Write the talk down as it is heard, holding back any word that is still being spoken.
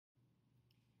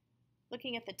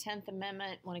Looking at the 10th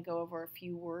Amendment, I want to go over a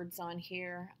few words on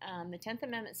here. The 10th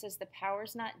Amendment says the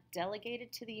powers not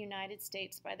delegated to the United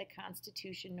States by the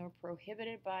Constitution nor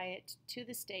prohibited by it to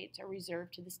the states are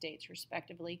reserved to the states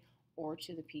respectively or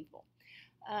to the people.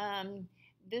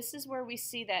 This is where we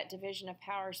see that division of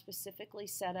power specifically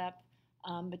set up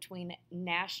between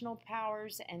national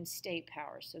powers and state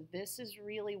powers. So this is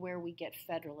really where we get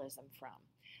federalism from.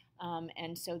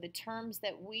 And so the terms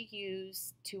that we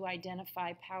use to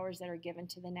identify powers that are given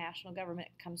to the national government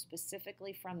come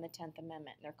specifically from the 10th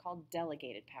Amendment. They're called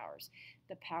delegated powers.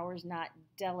 The powers not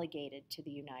delegated to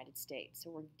the United States. So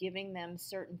we're giving them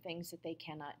certain things that they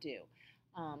cannot do.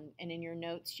 And in your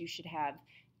notes, you should have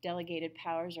delegated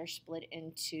powers are split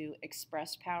into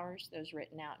express powers, those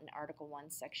written out in Article 1,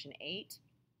 Section 8.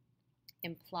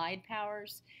 Implied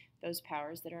powers, those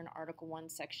powers that are in Article 1,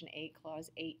 Section 8, Clause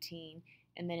 18.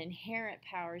 And then inherent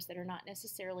powers that are not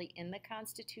necessarily in the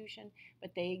Constitution,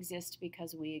 but they exist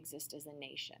because we exist as a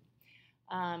nation.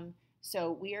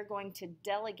 So we are going to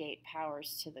delegate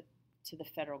powers to the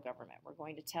federal government. We're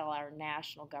going to tell our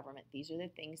national government, these are the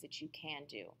things that you can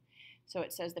do. So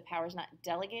it says the power is not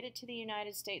delegated to the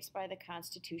United States by the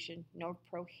Constitution, nor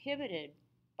prohibited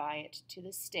by it to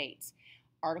the states.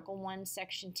 Article 1,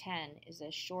 Section 10 is a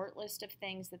short list of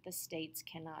things that the states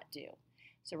cannot do.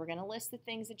 So we're going to list the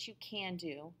things that you can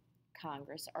do,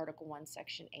 Congress, Article 1,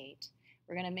 Section 8.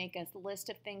 We're going to make a list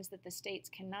of things that the states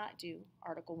cannot do,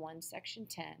 Article 1, Section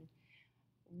 10.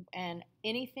 And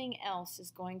anything else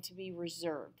is going to be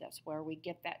reserved. That's where we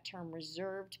get that term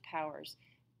reserved powers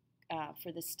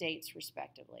for the states,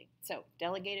 respectively. So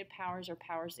delegated powers are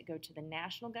powers that go to the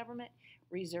national government.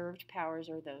 Reserved powers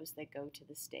are those that go to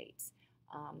the states.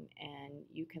 And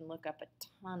you can look up a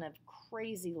ton of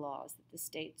crazy laws that the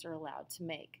states are allowed to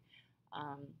make.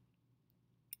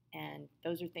 And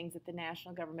those are things that the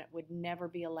national government would never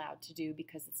be allowed to do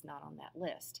because it's not on that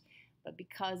list. But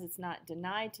because it's not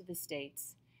denied to the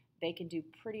states, they can do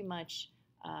pretty much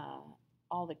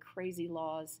all the crazy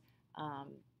laws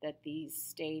that these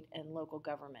state and local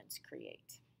governments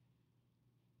create.